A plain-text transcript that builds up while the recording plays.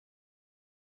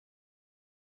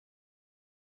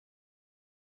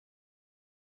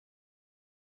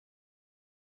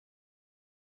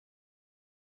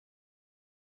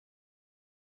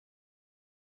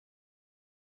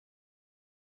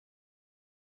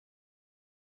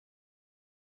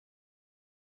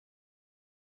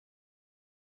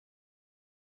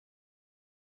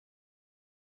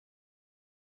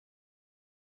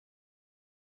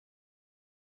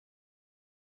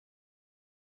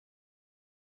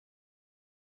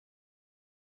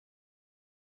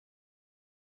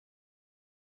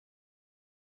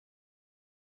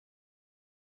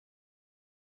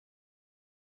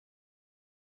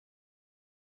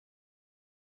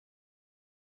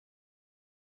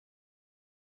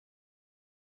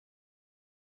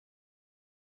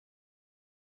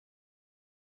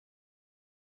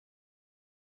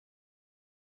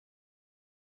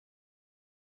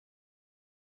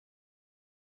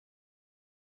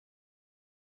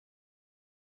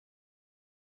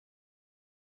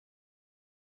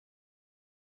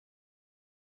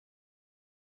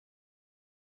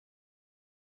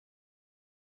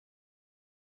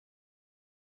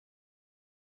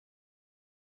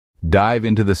Dive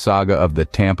into the saga of the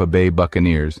Tampa Bay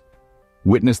Buccaneers.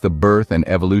 Witness the birth and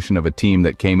evolution of a team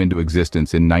that came into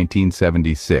existence in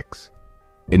 1976.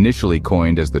 Initially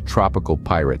coined as the Tropical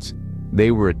Pirates,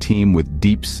 they were a team with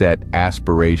deep-set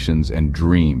aspirations and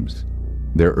dreams.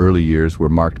 Their early years were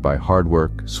marked by hard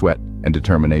work, sweat, and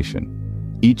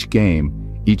determination. Each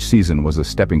game, each season was a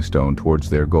stepping stone towards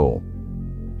their goal.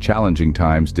 Challenging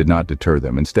times did not deter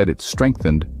them. Instead, it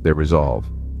strengthened their resolve.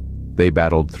 They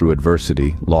battled through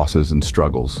adversity, losses, and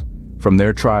struggles. From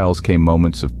their trials came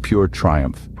moments of pure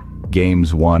triumph,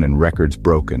 games won and records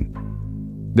broken.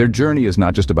 Their journey is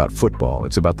not just about football,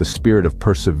 it's about the spirit of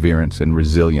perseverance and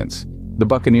resilience. The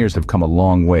Buccaneers have come a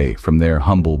long way from their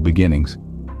humble beginnings.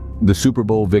 The Super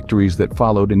Bowl victories that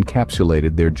followed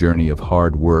encapsulated their journey of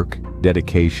hard work,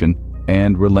 dedication,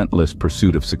 and relentless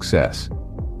pursuit of success.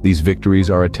 These victories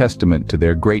are a testament to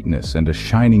their greatness and a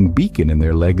shining beacon in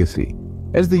their legacy.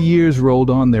 As the years rolled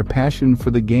on, their passion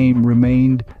for the game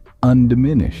remained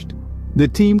undiminished. The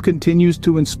team continues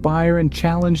to inspire and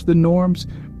challenge the norms,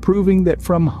 proving that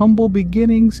from humble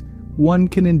beginnings, one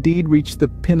can indeed reach the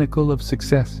pinnacle of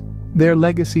success. Their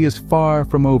legacy is far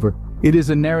from over. It is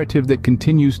a narrative that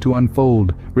continues to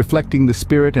unfold, reflecting the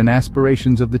spirit and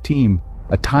aspirations of the team,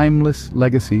 a timeless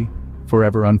legacy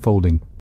forever unfolding.